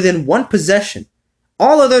lose within 1 possession.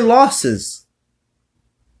 All of their losses,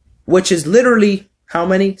 which is literally how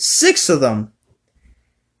many? 6 of them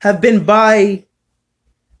have been by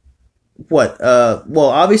what? Well,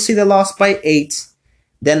 obviously they lost by 8.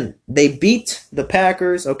 Then they beat the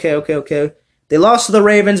Packers. Okay. They lost to the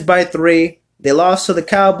Ravens by 3. They lost to the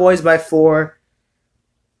Cowboys by 4.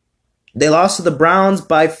 They lost to the Browns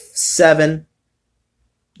by 7.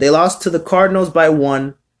 They lost to the Cardinals by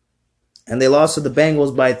 1. And they lost to the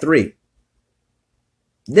Bengals by 3.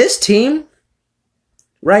 This team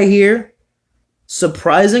right here,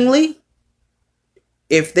 surprisingly,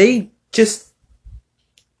 if they just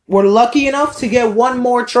were lucky enough to get 1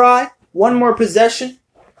 more try, 1 more possession,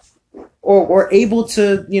 or were able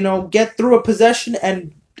to, get through a possession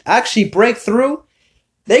and actually break through,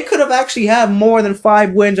 they could have actually had more than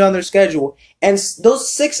 5 wins on their schedule. And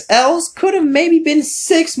those 6 L's could have maybe been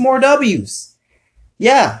 6 more W's.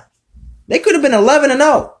 Yeah. They could have been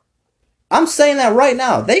 11-0. I'm saying that right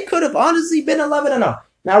now. They could have honestly been 11-0.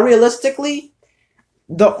 Now, realistically,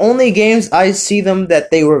 the only games I see them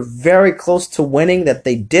that they were very close to winning that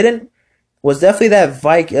they didn't was definitely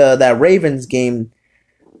that Ravens game.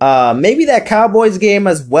 Maybe that Cowboys game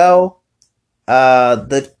as well.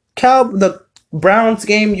 The Browns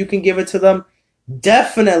game, you can give it to them.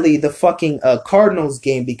 Definitely the fucking Cardinals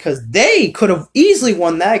game, because they could have easily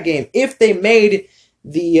won that game if they made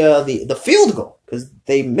the field goal, because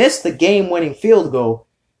they missed the game-winning field goal.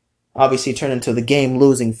 Obviously turned into the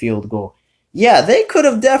game-losing field goal. Yeah, they could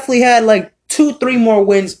have definitely had like 2-3 more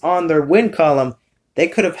wins on their win column. They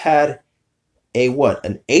could have had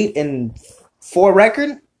an 8-4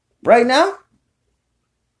 record right now,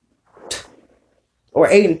 or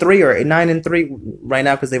 8-3 or 9-3 right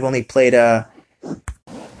now, because they've only played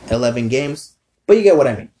 11 games. But you get what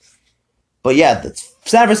I mean. But yeah, the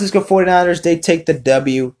San Francisco 49ers, they take the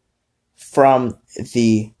W from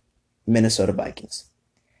the Minnesota Vikings.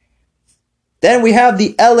 Then we have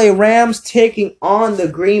the LA Rams taking on the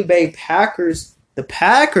Green Bay Packers. The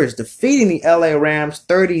Packers defeating the LA Rams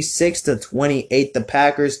 36-28. The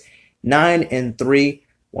Packers 9-3,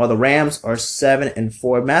 while the Rams are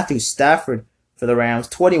 7-4. Matthew Stafford for the Rams,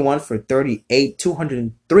 21 for 38,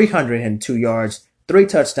 302 yards, 3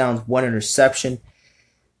 touchdowns, 1 interception.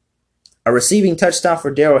 A receiving touchdown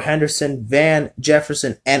for Darrell Henderson, Van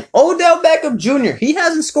Jefferson, and Odell Beckham Jr. He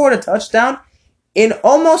hasn't scored a touchdown in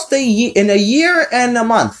almost a year and a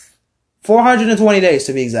month. 420 days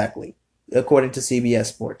to be exactly, according to CBS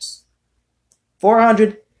Sports.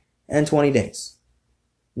 420 days.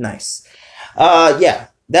 Nice. Yeah,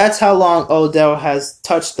 that's how long Odell has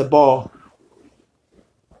touched the ball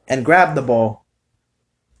and grabbed the ball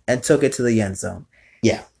and took it to the end zone.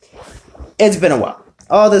 Yeah, it's been a while.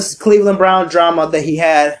 All this Cleveland Brown drama that he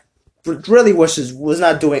had really was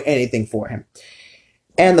not doing anything for him.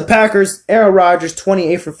 And the Packers, Aaron Rodgers,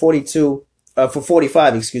 28 for 45,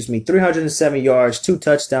 307 yards, 2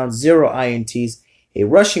 touchdowns, 0 INTs, a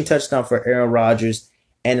rushing touchdown for Aaron Rodgers,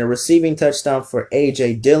 and a receiving touchdown for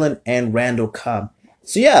A.J. Dillon and Randall Cobb.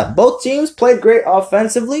 So yeah, both teams played great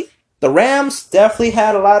offensively. The Rams definitely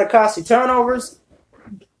had a lot of costly turnovers,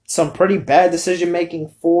 some pretty bad decision making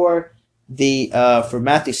for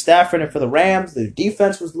Matthew Stafford and for the Rams. The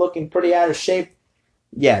defense was looking pretty out of shape.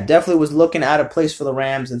 Yeah, definitely was looking out of place for the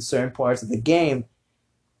Rams in certain parts of the game.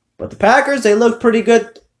 But the Packers, they looked pretty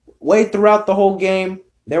good way throughout the whole game.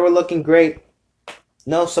 They were looking great.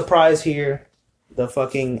 No surprise here. The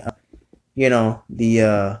fucking,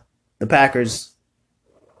 the the Packers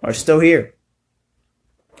are still here.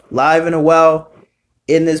 Live and well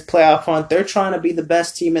in this playoff hunt. They're trying to be the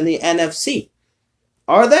best team in the NFC.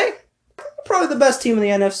 Are they? Probably the best team in the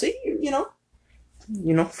NFC, you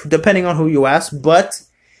know, depending on who you ask. But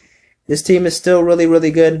this team is still really,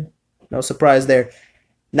 really good. No surprise there.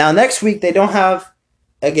 Now, next week, they don't have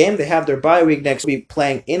a game. They have their bye week next week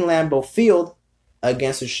playing in Lambeau Field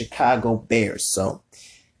against the Chicago Bears. So,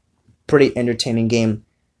 pretty entertaining game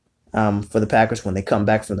for the Packers when they come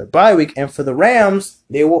back from their bye week. And for the Rams,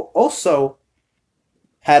 they will also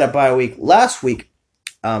had a bye week last week.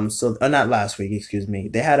 Not last week, excuse me.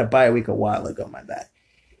 They had a bye week a while ago, my bad.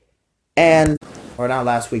 Or not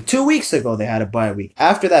last week, 2 weeks ago they had a bye week.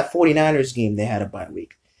 After that 49ers game, they had a bye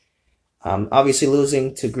week. Obviously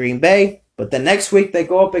losing to Green Bay. But the next week they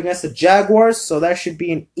go up against the Jaguars, so that should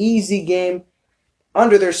be an easy game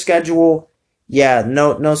under their schedule. Yeah,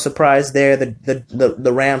 no surprise there.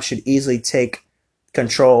 The Rams should easily take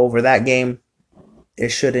control over that game. It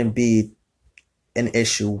shouldn't be an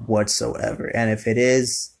issue whatsoever. And if it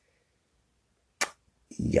is,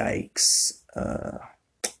 yikes.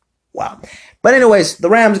 Wow. But anyways, the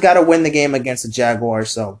Rams got to win the game against the Jaguars,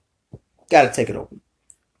 so got to take it over.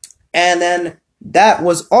 And then that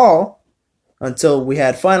was all until we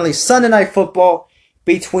had finally Sunday Night Football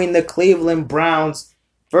between the Cleveland Browns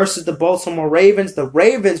versus the Baltimore Ravens. The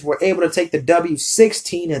Ravens were able to take the W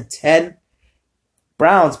 16-10.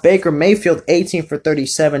 Browns, Baker Mayfield, 18 for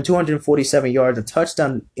 37, 247 yards, a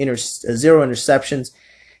touchdown, 0 interceptions,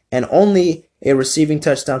 and only a receiving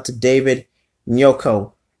touchdown to David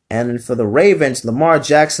Nyoko. And for the Ravens, Lamar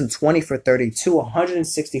Jackson, 20 for 32,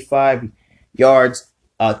 165 yards,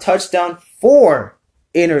 a touchdown, 4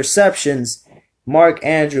 interceptions. Mark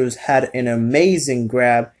Andrews had an amazing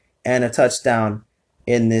grab and a touchdown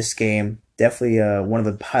in this game. Definitely one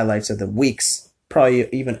of the highlights of the weeks, probably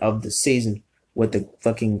even of the season. With the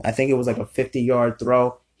I think it was like a 50-yard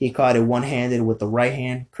throw. He caught it one-handed with the right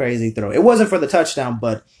hand. Crazy throw. It wasn't for the touchdown,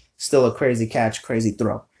 but still a crazy catch, crazy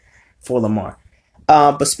throw for Lamar.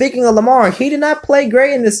 But speaking of Lamar, he did not play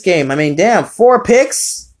great in this game. I mean, damn, 4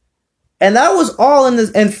 picks. And that was all in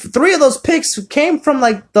this. And 3 of those picks came from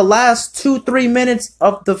like the last 2-3 minutes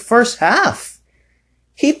of the first half.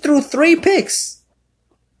 He threw 3 picks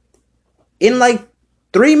in like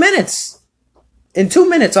 3 minutes. In 2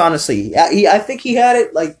 minutes, honestly. I think he had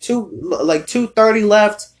it like 2:30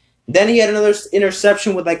 left. Then he had another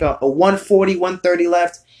interception with like a 1:40, 1:30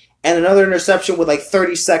 left. And another interception with like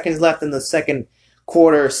 30 seconds left in the second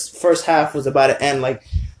quarter. First half was about to end. Like,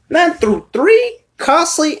 man threw 3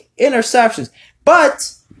 costly interceptions.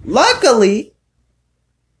 But luckily,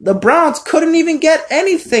 the Browns couldn't even get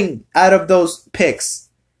anything out of those picks.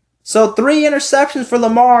 So 3 interceptions for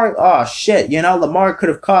Lamar. Oh, shit. Lamar could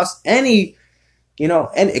have cost any...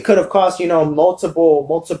 and it could have cost,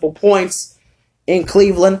 multiple points in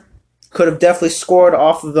Cleveland. Could have definitely scored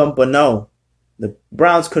off of them, but no. The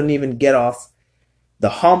Browns couldn't even get off the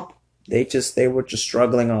hump. They were just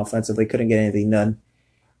struggling offensively. Couldn't get anything done.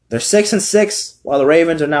 They're 6-6, while the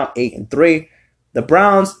Ravens are now 8-3. The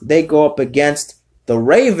Browns, they go up against the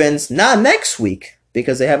Ravens, not next week,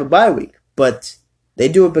 because they have a bye week, but they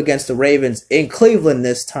do up against the Ravens in Cleveland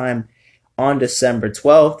this time on December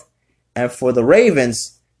 12th. And for the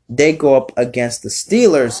Ravens, they go up against the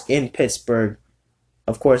Steelers in Pittsburgh.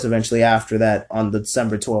 Of course, eventually after that, on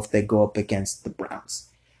December 12th, they go up against the Browns.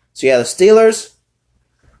 So yeah, the Steelers,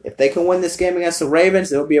 if they can win this game against the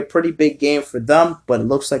Ravens, it will be a pretty big game for them. But it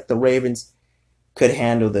looks like the Ravens could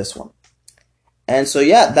handle this one. And so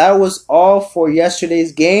yeah, that was all for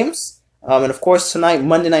yesterday's games. And of course, tonight,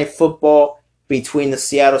 Monday Night Football between the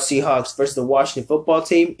Seattle Seahawks versus the Washington Football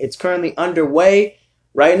Team. It's currently underway.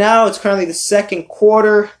 Right now, it's currently the second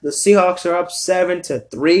quarter. The Seahawks are up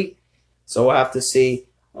 7-3. So we'll have to see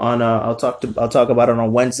on. I'll talk about it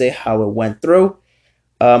on Wednesday how it went through.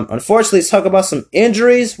 Unfortunately, let's talk about some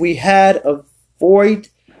injuries. We had avoid.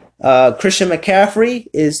 Christian McCaffrey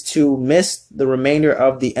is to miss the remainder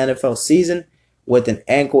of the NFL season with an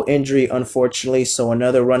ankle injury, unfortunately. So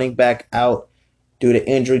another running back out due to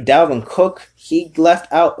injury. Dalvin Cook, he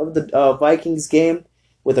left out of the Vikings game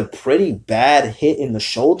with a pretty bad hit in the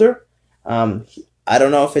shoulder. I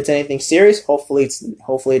don't know if it's anything serious. Hopefully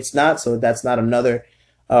it's not. So that's not another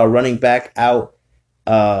running back out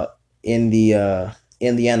in the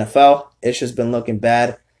NFL. It's just been looking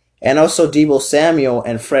bad. And also Deebo Samuel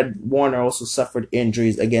and Fred Warner also suffered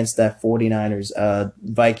injuries against that 49ers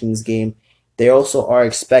Vikings game. They also are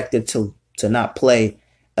expected to not play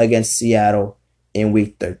against Seattle in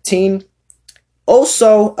Week 13.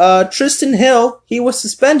 Also, Tristan Hill, he was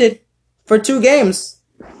suspended for 2 games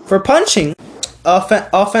for punching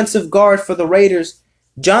offensive guard for the Raiders,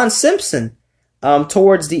 John Simpson,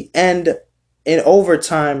 towards the end in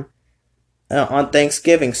overtime on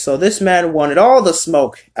Thanksgiving. So this man wanted all the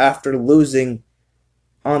smoke after losing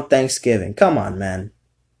on Thanksgiving. Come on, man.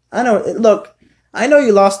 I know. Look, I know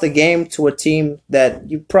you lost the game to a team that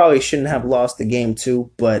you probably shouldn't have lost the game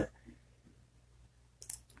to, but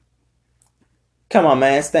come on,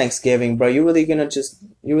 man. It's Thanksgiving, bro. You really just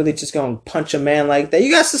gonna punch a man like that?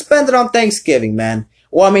 You got suspended on Thanksgiving, man.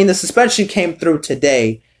 Well, I mean, the suspension came through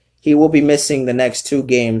today. He will be missing the next 2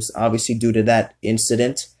 games, obviously due to that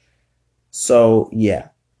incident. So yeah,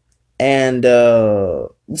 and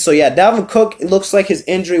Dalvin Cook. It looks like his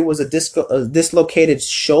injury was a dislocated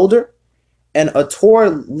shoulder and a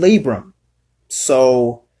torn labrum.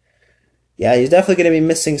 So yeah, he's definitely going to be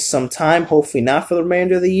missing some time. Hopefully not for the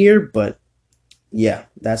remainder of the year, but yeah,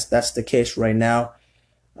 that's the case right now.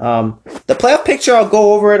 The playoff picture, I'll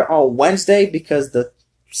go over it on Wednesday because the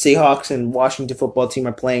Seahawks and Washington football team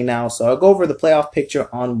are playing now. So I'll go over the playoff picture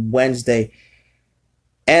on Wednesday.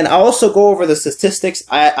 And I'll also go over the statistics.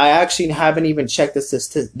 I actually haven't even checked the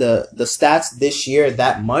stats this year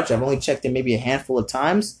that much. I've only checked it maybe a handful of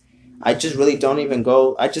times. I just really don't even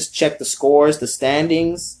go. I just check the scores, the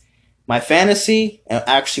standings, my fantasy, and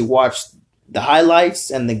actually watch the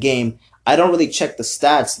highlights and the game. I don't really check the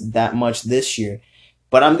stats that much this year,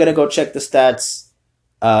 but I'm gonna go check the stats.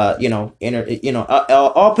 All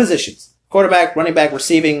positions: quarterback, running back,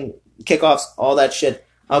 receiving, kickoffs, all that shit.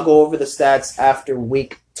 I'll go over the stats after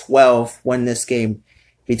week 12 when this game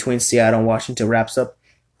between Seattle and Washington wraps up.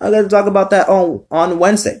 I'm gonna talk about that on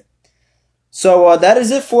Wednesday. So that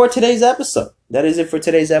is it for today's episode.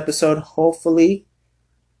 Hopefully,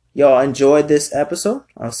 y'all enjoyed this episode.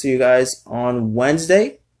 I'll see you guys on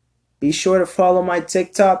Wednesday. Be sure to follow my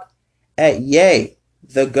TikTok at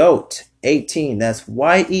YeTheGoat18. That's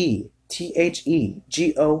YeTheGoat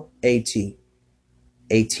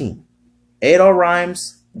 18. It all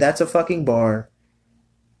rhymes. That's a fucking bar.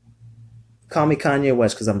 Call me Kanye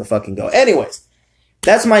West because I'm the fucking GOAT. Anyways,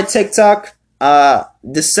 that's my TikTok.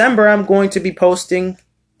 December, I'm going to be posting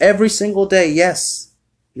every single day. Yes,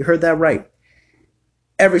 you heard that right.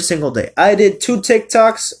 Every single day. I did 2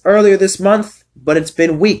 TikToks earlier this month, but it's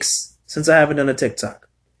been weeks since I haven't done a TikTok.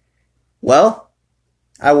 Well,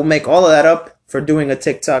 I will make all of that up for doing a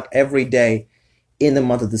TikTok every day in the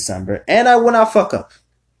month of December. And I will not fuck up.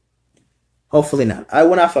 Hopefully not. I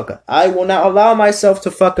will not fuck up. I will not allow myself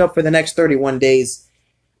to fuck up for the next 31 days.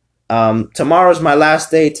 Tomorrow's my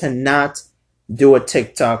last day to not do a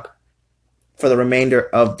TikTok for the remainder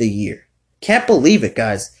of the year. Can't believe it,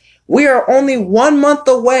 guys. We are only 1 month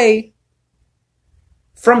away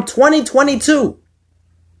from 2022.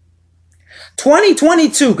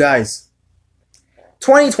 2022, guys.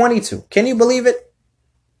 2022. Can you believe it?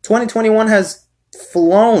 2021 has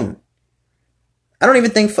flown. I don't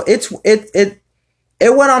even think it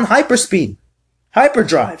went on hyperspeed,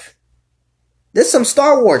 hyperdrive. This is some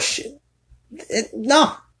Star Wars shit.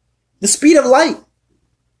 No, the speed of light.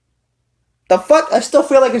 The fuck? I still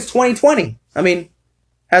feel like it's 2020. I mean,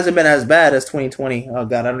 hasn't been as bad as 2020. Oh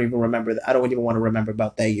god, I don't even remember that. I don't even want to remember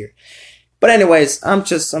about that year. But anyways, I'm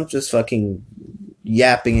just fucking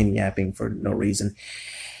yapping for no reason.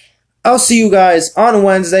 I'll see you guys on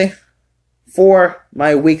Wednesday for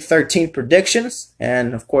my week 13 predictions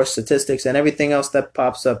and of course statistics and everything else that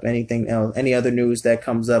pops up, anything else, any other news that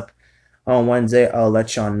comes up on Wednesday, I'll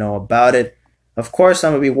let y'all know about it. Of course,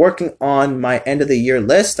 I'm going to be working on my end of the year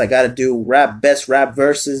list. I got to do best rap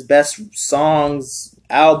verses, best songs,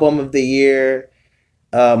 album of the year,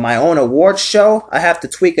 my own awards show. I have to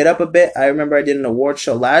tweak it up a bit. I remember I did an award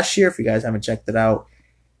show last year. If you guys haven't checked it out,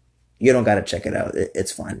 you don't got to check it out.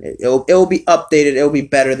 It's fine. It'll be updated. It'll be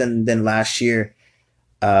better than last year.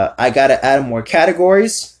 I got to add more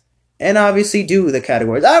categories and obviously do the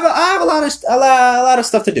categories. I have a lot of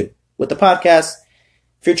stuff to do with the podcast.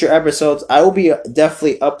 Future episodes. I will be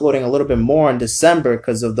definitely uploading a little bit more in December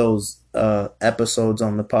because of those episodes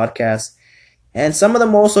on the podcast. And some of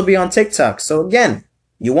them will also be on TikTok. So again,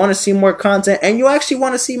 you want to see more content and you actually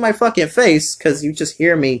want to see my fucking face because you just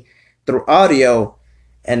hear me through audio.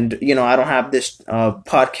 And, you know, I don't have this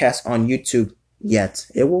podcast on YouTube yet.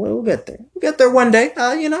 It will get there. We'll get there one day.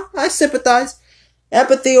 I sympathize.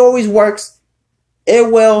 Empathy always works.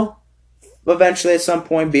 It will eventually at some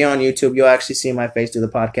point be on YouTube. You'll actually see my face through the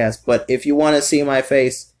podcast. But if you want to see my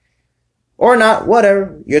face or not,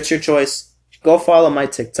 whatever, it's your choice. Go follow my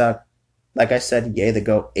TikTok. Like I said,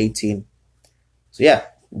 YeTheGoat 18. So yeah,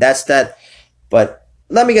 that's that. But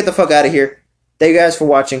let me get the fuck out of here. Thank you guys for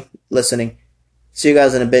watching, listening. See you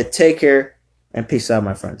guys in a bit. Take care and peace out,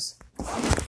 my friends.